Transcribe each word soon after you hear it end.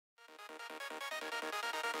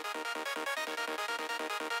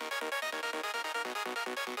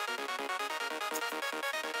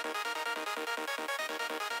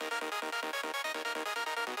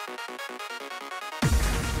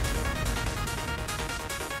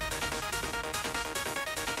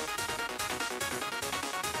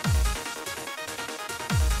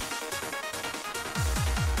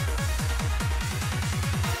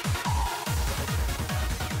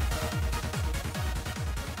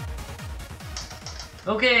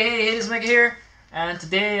Okay, hey, it is Mega here, and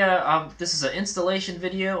today this is an installation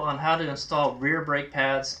video on how to install rear brake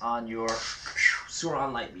pads on your Sur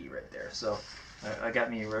Ron Light Bee right there. So I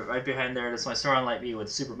got me right behind there. That's my Sur Ron Light Bee with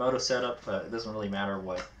Supermoto setup. It doesn't really matter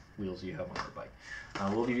what wheels you have on your bike.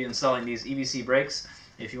 We'll be installing these EBC brakes.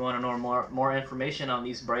 If you want to know more information on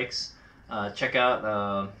these brakes, check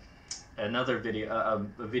out another video,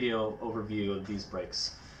 a video overview of these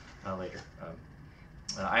brakes later.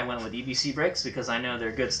 I went with EBC brakes because I know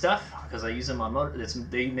they're good stuff, because I use them on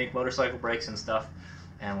they make motorcycle brakes and stuff,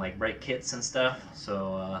 and like brake kits and stuff.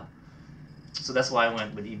 So so that's why I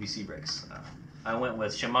went with EBC brakes. I went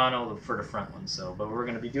with Shimano for the front one. So, but we're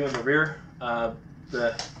going to be doing the rear.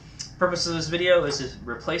 The purpose of this video is to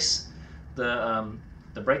replace the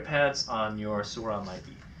brake pads on your Sur Ron Light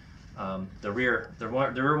Bee. The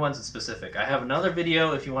rear ones in specific. I have another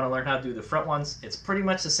video if you want to learn how to do the front ones. It's pretty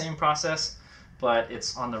much the same process, but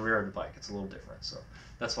it's on the rear of the bike. It's a little different, so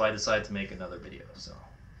that's why I decided to make another video. So,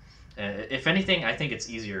 if anything, I think it's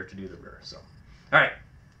easier to do the rear. So, all right,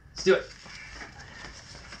 let's do it.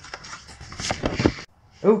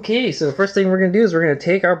 Okay, so the first thing we're gonna do is we're gonna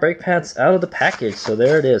take our brake pads out of the package. So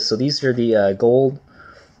there it is. So these are the gold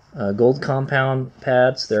compound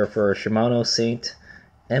pads. They're for Shimano Saint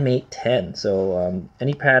M810. So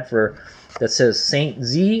any pad that says Saint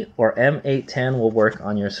Z or M810 will work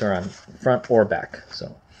on your Sur Ron, front or back.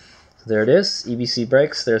 So there it is, EBC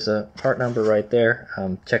brakes. There's a part number right there.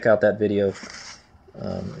 Check out that video if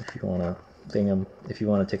you want to if you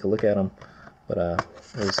want to take a look at them. But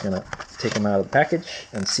we're just gonna take them out of the package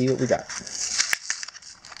and see what we got.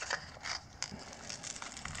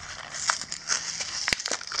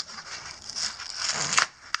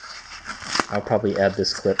 I'll probably add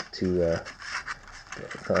this clip to the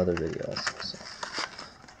other video also. So.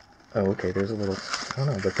 Oh, okay, there's a little, I don't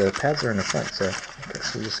know, but the pads are in the front, so, okay,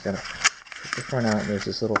 so we're just gonna take the front out, and there's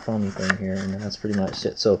this little foamy thing here, and that's pretty much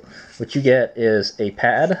it. So, what you get is a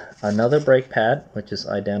pad, another brake pad, which is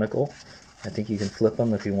identical. I think you can flip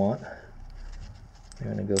them if you want. You're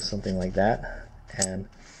gonna go something like that, and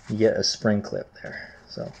you get a spring clip there.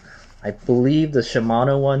 So, I believe the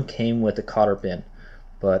Shimano one came with a cotter pin,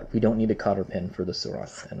 but we don't need a cotter pin for the Sur Ron,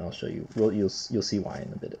 and I'll show you. You'll see why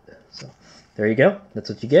in a bit. So there you go. That's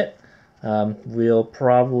what you get. We'll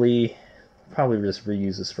probably just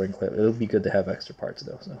reuse the spring clip. It'll be good to have extra parts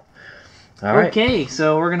though. So all right. Okay,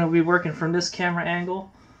 so we're gonna be working from this camera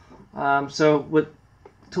angle. So what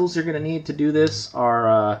tools you're gonna need to do this are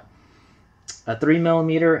a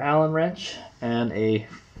 3mm Allen wrench and a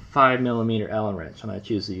 5mm Allen wrench, and I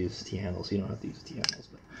choose to use T-handles. You don't have to use T-handles,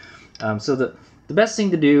 but so the best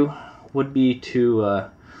thing to do would be to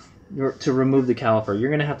remove the caliper. You're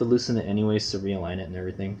going to have to loosen it anyways to realign it and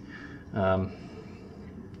everything.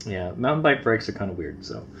 Yeah, mountain bike brakes are kind of weird,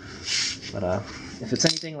 so. But if it's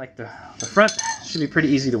anything like the front, it should be pretty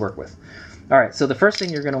easy to work with. All right, so the first thing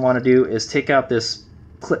you're going to want to do is take out this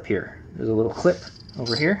clip here. There's a little clip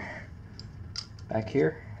over here, back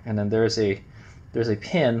here, and then there's a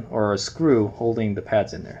pin or a screw holding the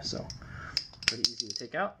pads in there. So pretty easy to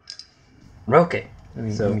take out. Okay,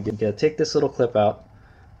 so you gotta take this little clip out.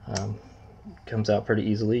 Comes out pretty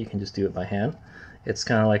easily. You can just do it by hand. It's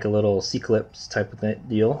kind of like a little C-clips type of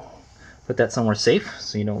deal. Put that somewhere safe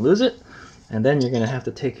so you don't lose it. And then you're gonna have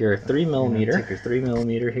to take your 3mm. Take your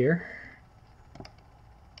 3mm here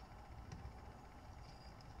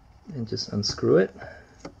and just unscrew it.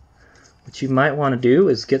 What you might want to do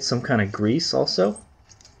is get some kind of grease also,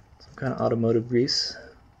 some kind of automotive grease.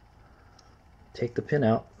 Take the pin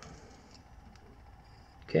out.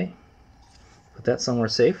 Okay, put that somewhere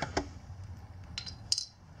safe,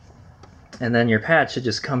 and then your pad should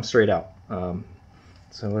just come straight out.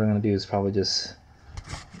 So what I'm going to do is probably just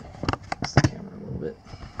fix the camera a little bit.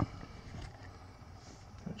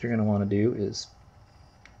 What you're going to want to do is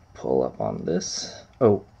pull up on this.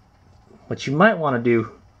 Oh, what you might want to do,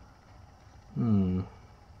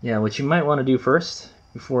 what you might want to do first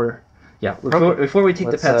before we take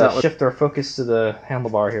the pads out, let's shift our focus to the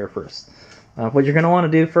handlebar here first. What you're going to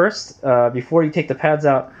want to do first, before you take the pads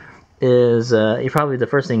out, is probably the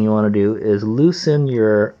first thing you want to do is loosen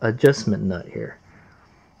your adjustment nut here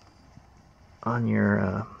on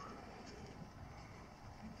your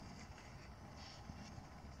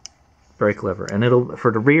brake lever, and it'll,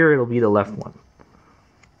 for the rear, it'll be the left one.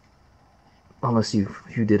 Unless you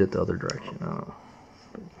did it the other direction. I don't know.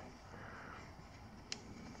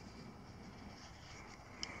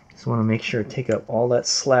 Just want to make sure to take up all that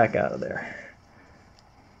slack out of there.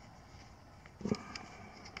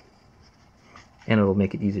 And it'll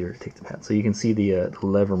make it easier to take the pad. So you can see the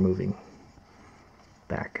lever moving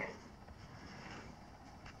back.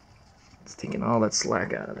 It's taking all that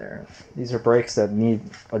slack out of there. These are brakes that need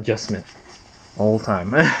adjustment all the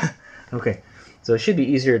time. Okay, so it should be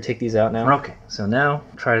easier to take these out now. Okay, so now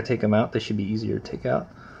try to take them out. They should be easier to take out.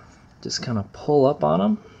 Just kind of pull up on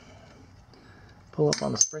them. Pull up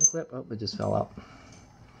on the spring clip. Oh, it just fell out.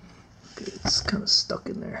 Okay, it's kind of stuck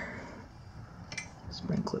in there.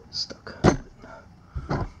 Spring clip is stuck.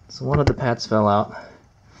 So one of the pads fell out.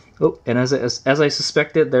 Oh, and as I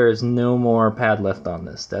suspected, there is no more pad left on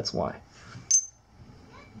this. That's why.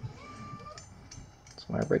 That's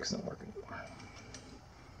why our brakes don't work anymore.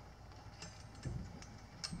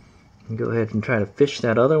 And go ahead and try to fish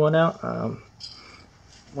that other one out.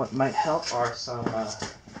 What might help are some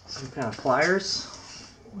kind of pliers.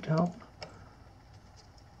 Would help.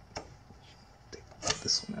 Take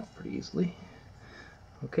this one out pretty easily.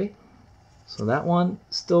 Okay. So that one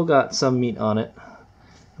still got some meat on it.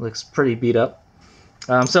 It looks pretty beat up.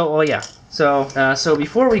 So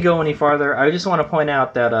before we go any farther, I just want to point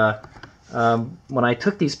out that when I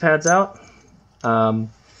took these pads out, I mean,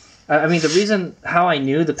 the reason how I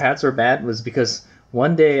knew the pads were bad was because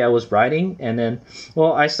one day I was riding, and then,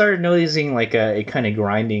 well, I started noticing like a kind of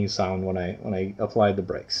grinding sound when I applied the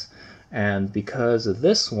brakes, and because of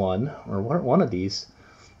this one or one of these.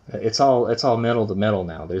 It's all metal to metal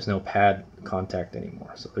now. There's no pad contact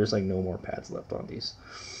anymore, so there's like no more pads left on these.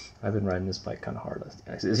 I've been riding this bike kind of hard,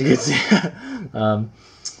 as you can see.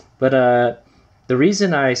 But the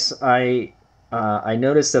reason I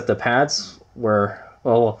noticed that the pads were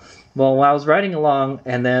well while I was riding along,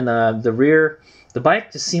 and then the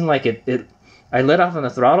bike just seemed like it. I let off on the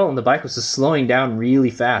throttle, and the bike was just slowing down really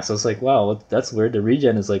fast. I was like, wow, that's weird. The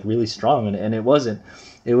regen is like really strong, and it wasn't.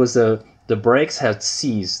 It was the brakes had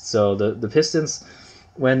seized. So the pistons,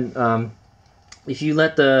 when if you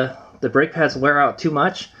let the brake pads wear out too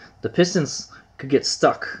much, the pistons could get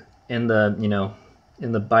stuck in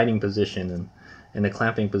the biting position and in the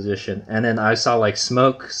clamping position. And then I saw like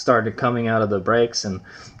smoke started coming out of the brakes, and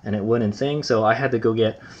it wouldn't thing. So I had to go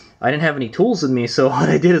get. I didn't have any tools with me, so what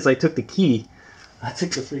I did is I took the key. I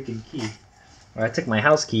took the freaking key, or I took my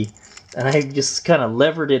house key, and I just kind of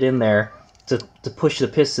levered it in there to push the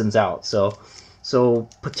pistons out. So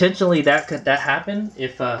potentially that could happen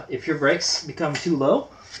if your brakes become too low.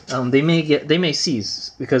 They may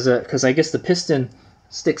seize because I guess the piston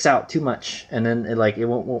sticks out too much, and then it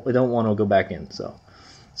don't want to go back in. So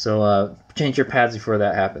change your pads before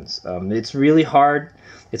that happens. It's really hard.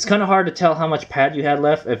 It's kind of hard to tell how much pad you had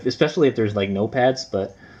left, especially if there's like no pads.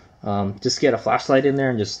 But just get a flashlight in there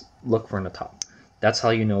and just look for in the top. That's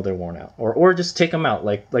how you know they're worn out. Or just take them out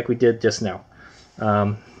like we did just now.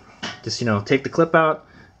 Just take the clip out,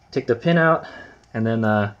 take the pin out, and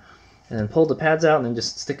then pull the pads out, and then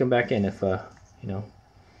just stick them back in if But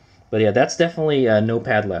yeah, that's definitely no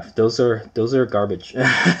pad left. Those are garbage.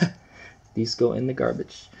 These go in the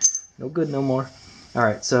garbage. No good no more. All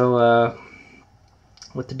right, so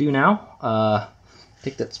what to do now?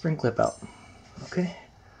 Take that spring clip out. Okay.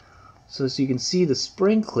 So as you can see, the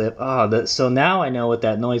spring clip. So now I know what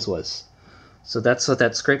that noise was. So that's what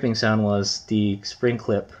that scraping sound was. The spring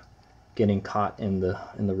clip getting caught in the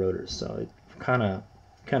rotors. So it kind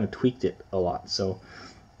of tweaked it a lot. So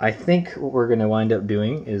I think what we're going to wind up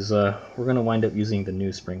doing is we're going to wind up using the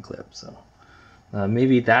new spring clip. So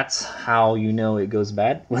maybe that's how you know it goes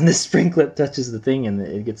bad, when the spring clip touches the thing and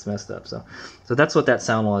it gets messed up. So that's what that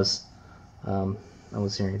sound was. I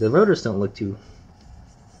was hearing. The rotors don't look too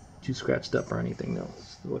scratched up or anything though.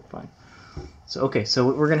 They look fine. So okay, so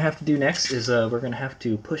what we're gonna have to do next is we're gonna have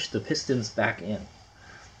to push the pistons back in.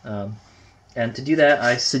 And to do that,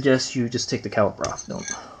 I suggest you just take the caliper off.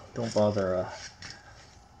 Don't bother.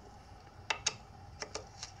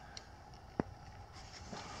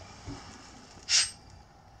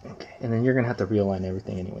 Okay, and then you're gonna have to realign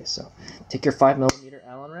everything anyway. So take your 5mm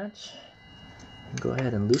Allen wrench and go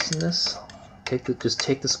ahead and loosen this. Just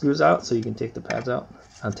take the screws out so you can take the pads out.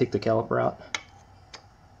 Take the caliper out.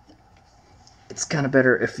 It's kind of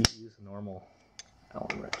better if you use a normal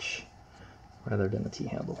Allen wrench rather than a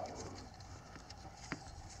T-handle.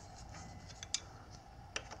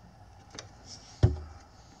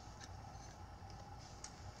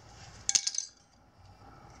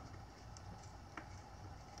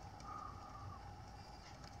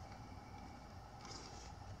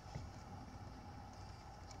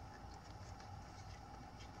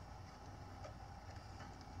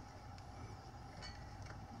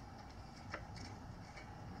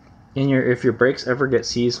 if your brakes ever get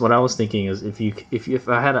seized, what I was thinking is if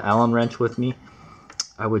I had an Allen wrench with me,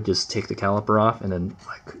 I would just take the caliper off and then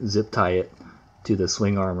like zip tie it to the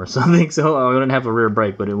swing arm or something, so I wouldn't have a rear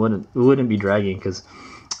brake, but it wouldn't be dragging. Because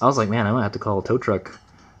I was like, man, I might have to call a tow truck,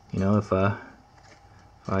 you know, if I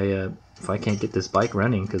can't get this bike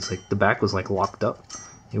running, because like the back was like locked up,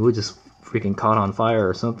 it would just freaking caught on fire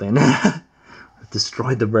or something.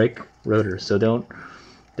 Destroyed the brake rotor. So don't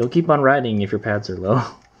keep on riding if your pads are low.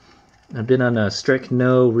 I've been on a strict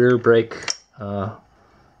no rear brake on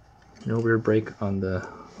the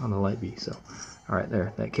Light Bee. So all right,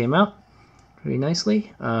 there, that came out pretty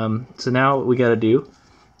nicely. So now what we got to do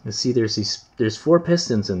is see there's 4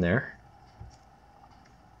 pistons in there.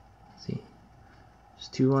 See, there's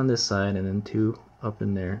 2 on this side and then 2 up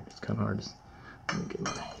in there. It's kind of hard to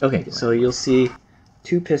okay, so you'll see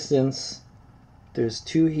 2 pistons. There's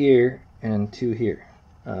 2 here and 2 here.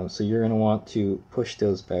 So you're going to want to push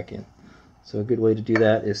those back in. So a good way to do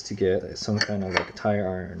that is to get some kind of like a tire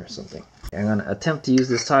iron or something. I'm going to attempt to use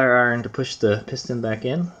this tire iron to push the piston back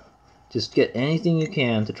in. Just get anything you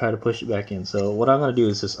can to try to push it back in. So what I'm going to do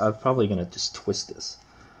is I'm probably going to just twist this.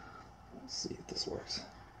 Let's see if this works.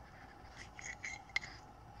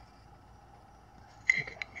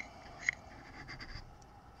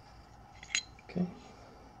 Okay.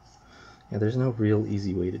 Yeah, there's no real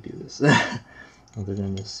easy way to do this. Other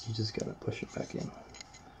than this, you just gotta push it back in.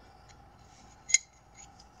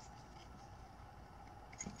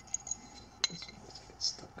 This one looks like it's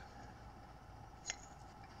stuck.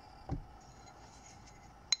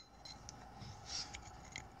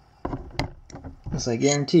 As I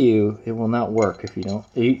guarantee you, it will not work if you don't.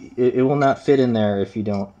 It will not fit in there if you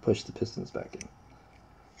don't push the pistons back in.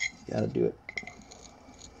 You gotta do it.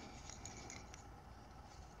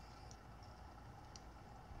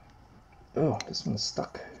 Oh, this one's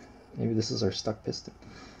stuck. Maybe this is our stuck piston.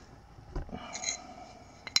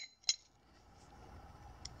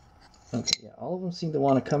 Okay, yeah, all of them seem to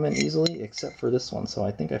want to come in easily except for this one, so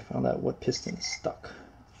I think I found out what piston is stuck.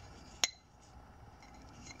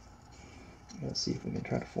 Let's see if we can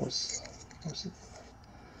try to force it.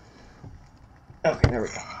 Okay, there we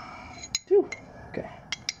go. Whew. Okay.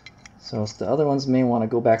 So the other ones may want to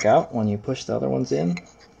go back out when you push the other ones in.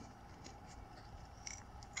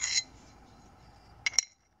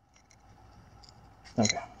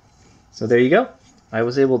 Okay, so there you go. I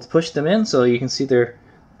was able to push them in, so you can see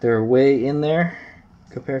they're way in there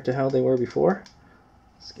compared to how they were before.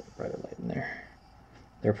 Let's get a brighter light in there.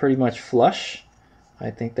 They're pretty much flush. I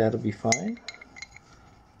think that'll be fine.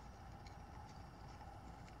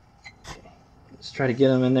 Okay. Let's try to get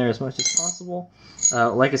them in there as much as possible.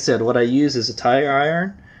 Like I said, what I use is a tire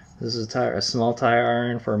iron. This is a small tire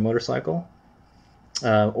iron for a motorcycle.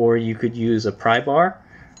 Or you could use a pry bar.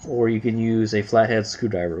 Or you can use a flathead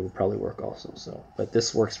screwdriver. It will probably work also. So, but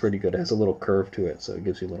this works pretty good. It has a little curve to it, so it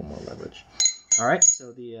gives you a little more leverage. All right,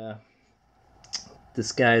 so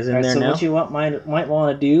this guy's in there now. So what you might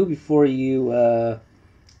want to do before you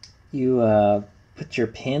put your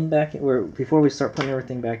pin back in, before we start putting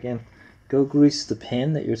everything back in, go grease the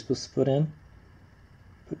pin that you're supposed to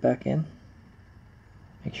put back in.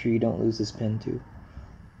 Make sure you don't lose this pin too.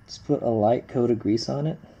 Just put a light coat of grease on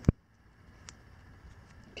it.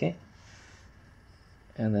 Okay,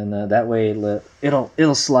 and then that way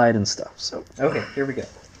it'll slide and stuff. So okay, here we go.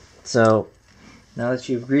 So now that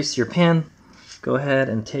you've greased your pin, go ahead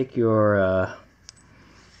and take your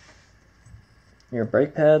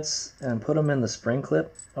brake pads and put them in the spring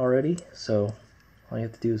clip already. So all you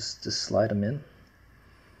have to do is just slide them in. Like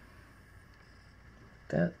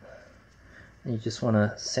that. And you just want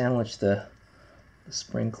to sandwich the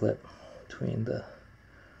spring clip between the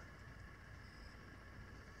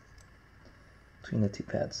 2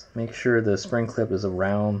 pads. Make sure the spring clip is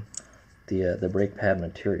around the brake pad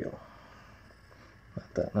material,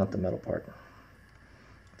 not the metal part.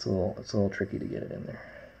 It's a little tricky to get it in there.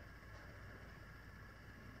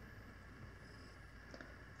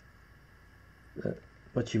 But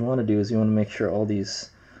what you want to do is you want to make sure all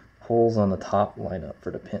these holes on the top line up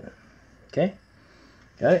for the pin. Okay,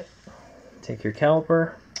 got it. Take your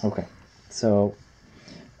caliper. Okay, so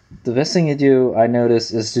the best thing to do, I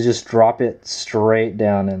notice, is to just drop it straight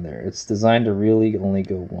down in there. It's designed to really only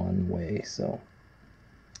go one way, so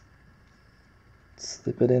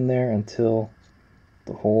slip it in there until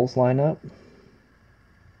the holes line up.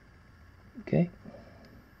 Okay.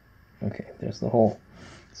 Okay, there's the hole.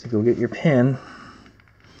 So go get your pin,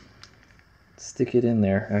 stick it in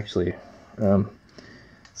there. Actually,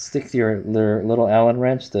 stick your little Allen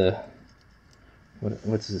wrench,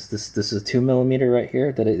 what's this? This is a 2mm right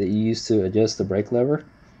here that you use to adjust the brake lever.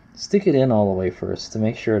 stick it in all the way first to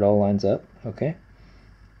make sure it all lines up, okay?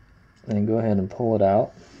 And then go ahead and pull it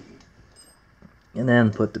out. And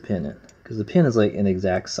then put the pin in, because the pin is like an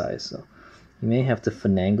exact size, so you may have to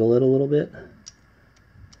finagle it a little bit.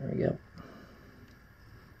 There we go.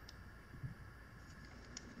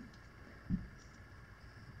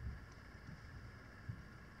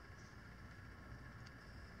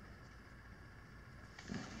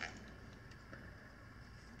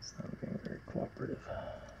 It's not being very cooperative.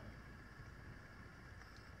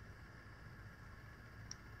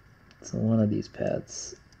 So one of these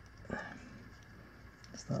pads,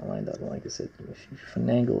 it's not lined up. Like I said, if you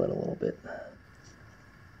finagle it a little bit.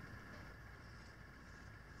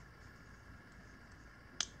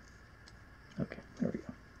 Okay, there we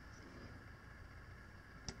go.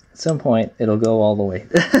 At some point, it'll go all the way.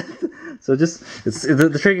 So just,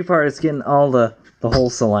 the tricky part is getting all the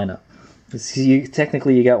holes to line up.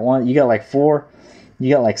 Technically, you got like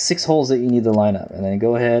 6 holes that you need to line up, and then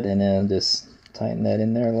go ahead and then just tighten that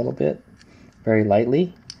in there a little bit, very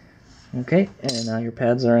lightly. Okay, and now your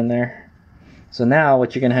pads are in there. So now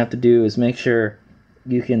what you're gonna have to do is make sure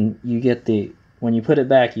you get when you put it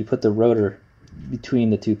back, you put the rotor between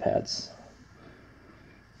the 2 pads.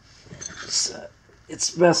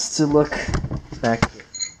 It's best to look back here.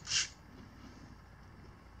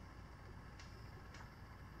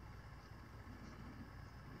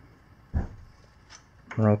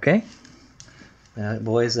 Okay.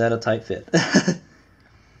 Boy, is that a tight fit.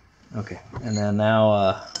 Okay, and then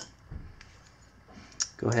now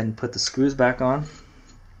go ahead and put the screws back on.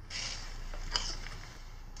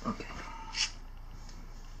 Okay.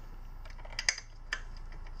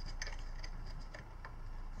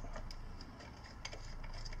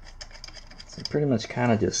 So it pretty much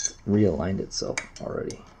kind of just realigned itself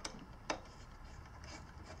already.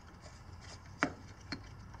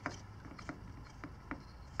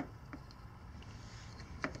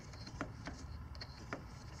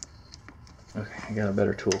 Okay, I got a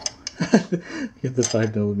better tool. Get the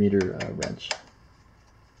 5mm wrench.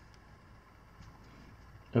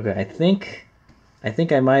 Okay, I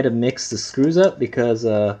think I might have mixed the screws up because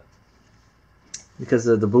the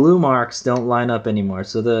blue marks don't line up anymore.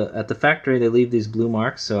 So at the factory they leave these blue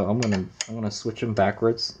marks. So I'm gonna switch them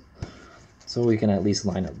backwards so we can at least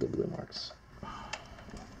line up the blue marks.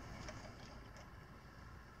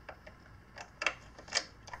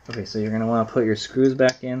 Okay, so you're gonna want to put your screws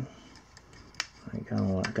back in. I kind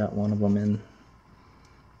of got one of them in.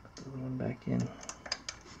 Put the other one back in.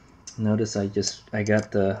 Notice I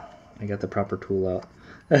got the proper tool out.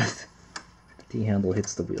 The T-handle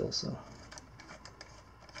hits the wheel, so.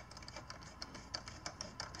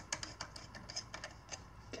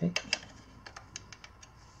 Okay.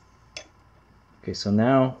 Okay, so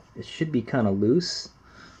now it should be kind of loose.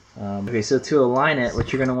 Okay, so to align it,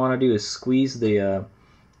 what you're going to want to do is squeeze the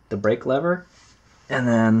brake lever, and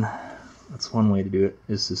then that's one way to do it.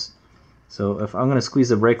 Is just so if I'm going to squeeze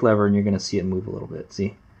the brake lever, and you're going to see it move a little bit.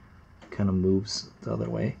 See, it kind of moves the other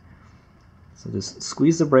way. So just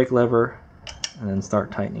squeeze the brake lever, and then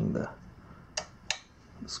start tightening the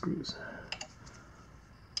screws.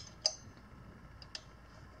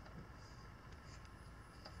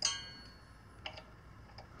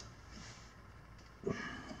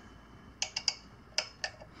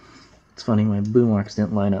 It's funny, my blue marks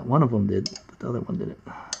didn't line up. One of them did, but the other one didn't.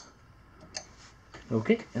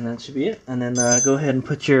 Okay, and that should be it. And then go ahead and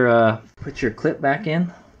put your clip back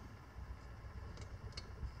in.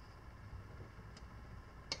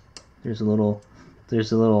 There's the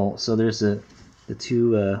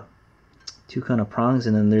two kind of prongs,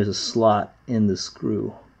 and then there's a slot in the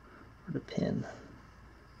screw for the pin.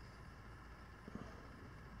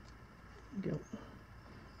 There you go.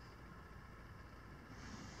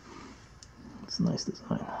 It's a nice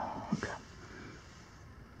design. Okay.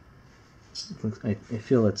 I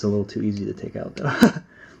feel it's a little too easy to take out though.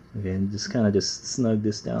 Okay, and just kind of snug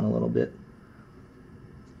this down a little bit.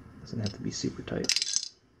 Doesn't have to be super tight.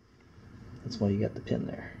 That's why you got the pin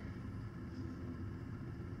there.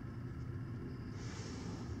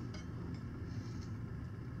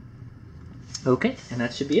 Okay, and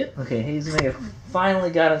that should be it. Okay, he's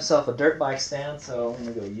finally got himself a dirt bike stand, so I'm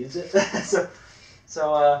gonna go use it.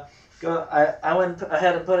 I went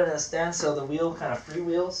ahead and put it in a stand so the wheel kind of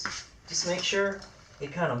freewheels. Just make sure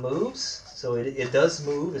it kind of moves. So it does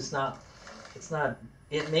move. It's not.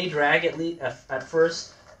 It may drag at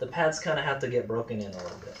first. The pads kind of have to get broken in a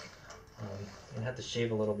little bit. You have to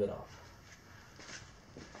shave a little bit off.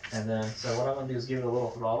 And then, so what I'm gonna do is give it a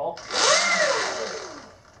little throttle.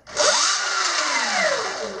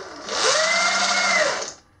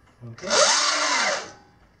 Okay.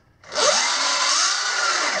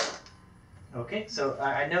 Okay, so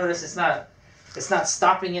I notice it's not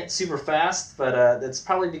stopping it super fast, but that's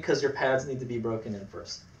probably because your pads need to be broken in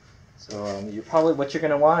first. So what you're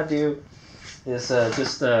going to want to do is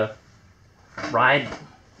just ride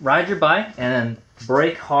your bike and then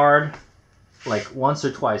brake hard, like once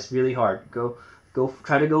or twice, really hard.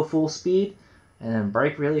 Try to go full speed, and then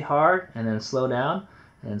brake really hard, and then slow down,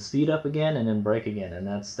 and then speed up again, and then brake again, and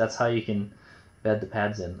that's how you can bed the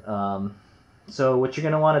pads in. So what you're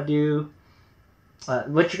going to want to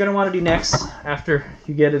do next after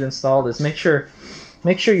you get it installed is make sure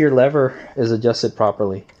your lever is adjusted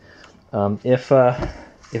properly. If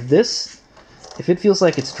it feels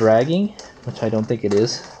like it's dragging, which I don't think it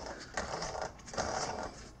is,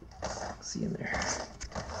 see in there.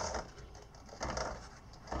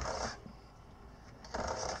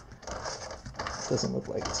 Doesn't look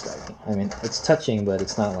like it's dragging. I mean, it's touching, but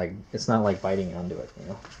it's not like biting onto it, you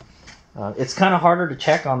know. It's kind of harder to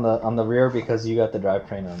check on the rear because you got the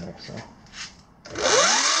drivetrain on there. So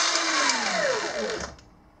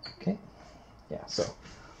okay, yeah.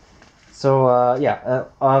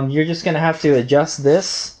 You're just gonna have to adjust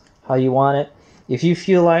this how you want it. If you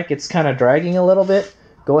feel like it's kind of dragging a little bit,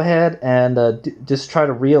 go ahead and just try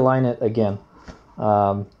to realign it again.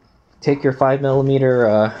 Take your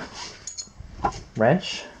 5mm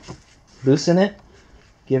wrench, loosen it,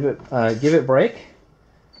 give it brake,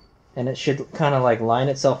 and it should kind of like line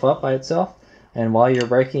itself up by itself. And while you're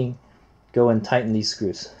braking, go and tighten these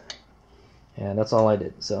screws. And that's all I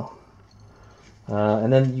did. So,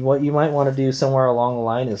 and then what you might want to do somewhere along the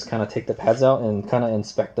line is kind of take the pads out and kind of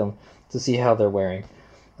inspect them to see how they're wearing.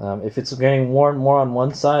 If it's getting worn more on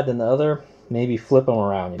one side than the other, maybe flip them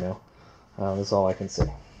around. You know, that's all I can say.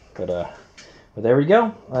 But there we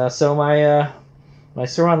go. So my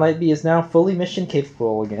Sur Ron Light Bee is now fully mission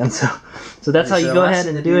capable again. So that's how you go ahead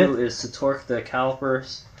and do it. Is to torque the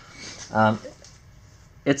calipers. I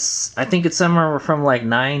think it's somewhere from like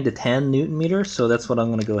 9 to 10 Newton meters. So that's what I'm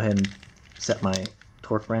going to go ahead and set my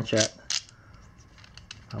torque wrench at.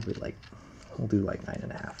 Probably we'll do like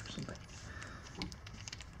 9.5 or something.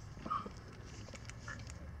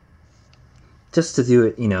 Just to do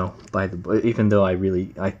it, you know, by the book, even though I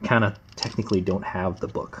kind of technically don't have the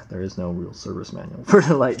book. There is no real service manual for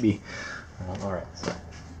the Light Bee. Alright, so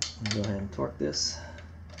I'm going to go ahead and torque this.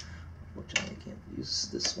 Unfortunately, I can't use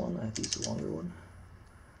this one. I have to use a longer one.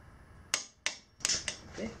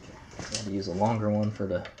 Okay, I had to use a longer one for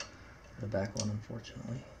the back one,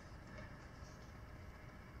 unfortunately.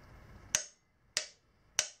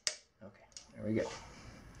 Okay, there we go.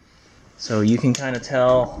 So you can kind of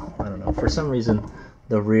tell, I don't know, for some reason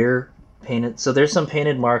the rear painted, so there's some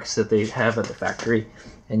painted marks that they have at the factory,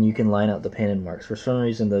 and you can line out the painted marks. For some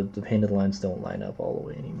reason the painted lines don't line up all the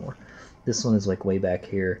way anymore. This one is like way back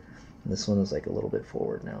here, and this one is like a little bit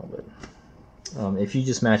forward now, but if you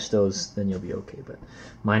just match those, then you'll be okay. But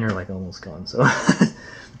mine are like almost gone, so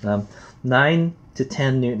 9 to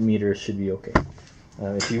 10 Newton meters should be okay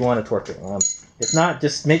if you want to torque it. If not,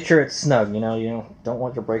 just make sure it's snug. You don't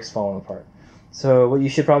want your brakes falling apart. So what you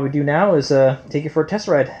should probably do now is take it for a test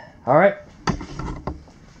ride. All right.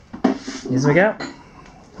 Here's my gap.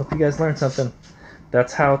 Hope you guys learned something.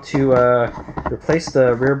 That's how to replace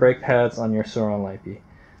the rear brake pads on your Sur Ron Light Bee.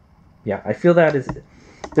 Yeah, I feel that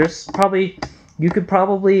you could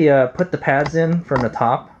probably put the pads in from the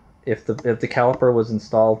top if the caliper was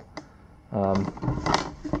installed.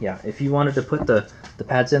 Yeah, if you wanted to put the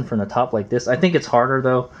pads in from the top like this. I think it's harder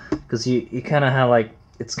though, because you kind of have like,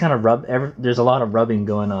 it's kind of there's a lot of rubbing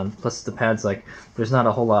going on. Plus the pads, like, there's not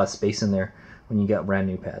a whole lot of space in there when you got brand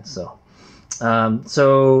new pads. So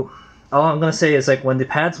all I'm gonna say is, like, when the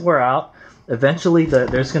pads wear out, eventually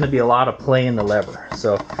there's gonna be a lot of play in the lever.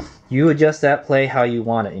 So you adjust that play how you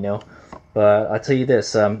want it, you know. But I'll tell you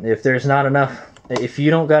this, if you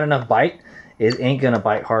don't got enough bite, it ain't gonna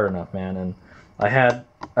bite hard enough, man. And I had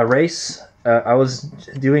a race. I was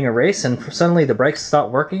doing a race, and suddenly the brakes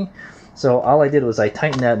stopped working. So all I did was I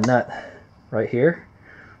tightened that nut right here,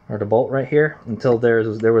 or the bolt right here, until there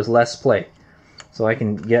was less play, so I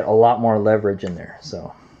can get a lot more leverage in there.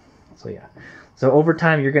 So yeah. So over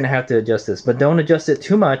time you're gonna have to adjust this, but don't adjust it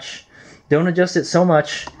too much. Don't adjust it so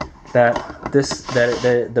much that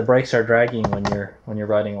the brakes are dragging when you're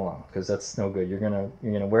riding along, because that's no good. You're gonna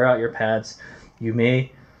wear out your pads. They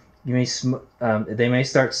may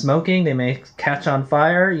start smoking. They may catch on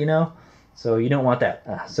fire. You know, so you don't want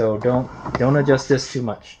that. So don't adjust this too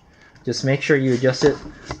much. Just make sure you adjust it.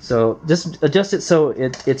 So just adjust it so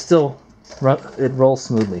it rolls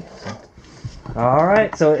smoothly. So. All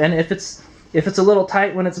right. So, and if it's a little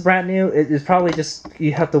tight when it's brand new, it's probably just,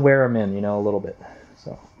 you have to wear them in, you know, a little bit.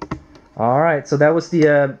 So. Alright, so that was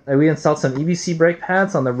the, we installed some EBC brake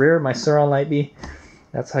pads on the rear of my Sur Ron Light Bee.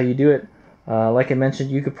 That's how you do it. Like I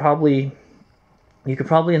mentioned, you could probably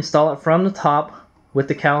install it from the top with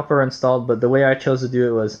the caliper installed, but the way I chose to do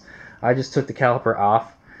it was I just took the caliper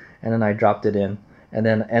off and then I dropped it in, and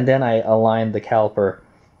then I aligned the caliper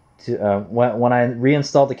to when I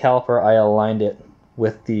reinstalled the caliper, I aligned it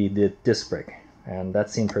with the disc brake, and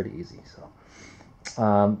that seemed pretty easy.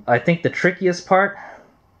 So I think the trickiest part,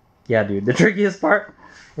 yeah, dude, the trickiest part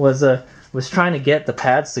was trying to get the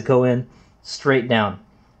pads to go in straight down.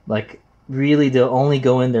 Like, really, they'll only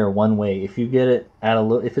go in there one way. If you get it at a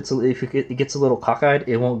little, if it gets a little cockeyed,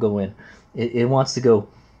 it won't go in. It wants to go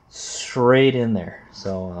straight in there.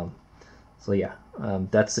 So yeah,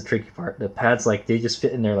 that's the tricky part. The pads, like, they just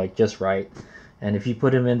fit in there like just right. And if you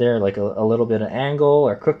put them in there like a little bit of angle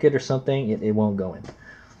or crooked or something, it won't go in.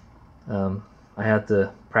 I had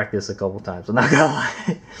to practice a couple times, I'm not gonna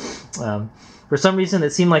lie. For some reason,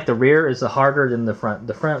 it seemed like the rear is harder than the front.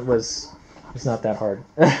 The front was not that hard,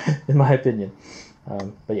 in my opinion.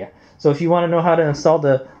 But yeah, so if you want to know how to install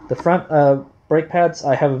the front brake pads,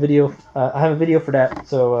 I have a video. I have a video for that.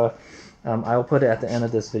 So I will put it at the end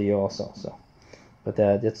of this video also. So, but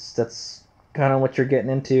that's kind of what you're getting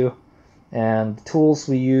into. And the tools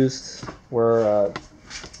we used were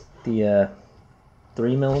the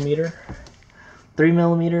 3mm,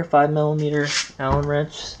 5mm Allen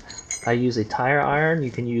wrench. I use a tire iron.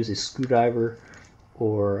 You can use a screwdriver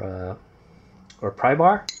or pry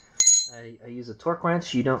bar. I use a torque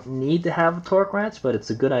wrench. You don't need to have a torque wrench, but it's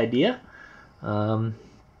a good idea. You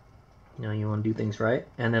know, you want to do things right.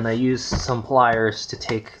 And then I used some pliers to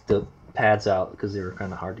take the pads out because they were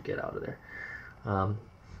kind of hard to get out of there.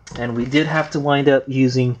 And we did have to wind up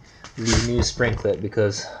using the new spring clip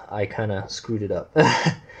because I kind of screwed it up.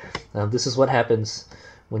 This is what happens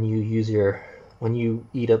when you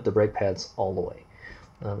eat up the brake pads all the way.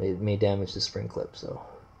 It may damage the spring clip, so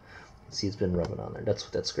see, it's been rubbing on there. That's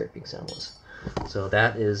what that scraping sound was. So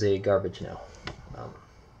that is a garbage now.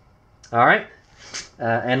 All right,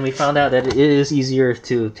 and we found out that it is easier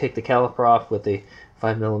to take the caliper off with a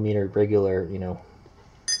 5mm regular, you know,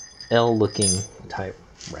 L-looking type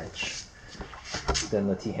wrench than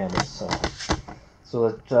the T-hammers.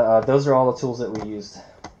 So those are all the tools that we used,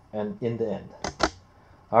 and in the end.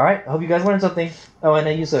 All right, I hope you guys learned something. Oh, and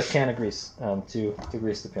I use a can of grease to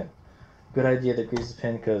grease the pin. Good idea to grease the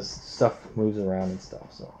pin because stuff moves around and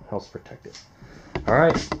stuff, so it helps protect it. All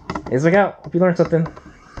right, Isaac out. Hope you learned something.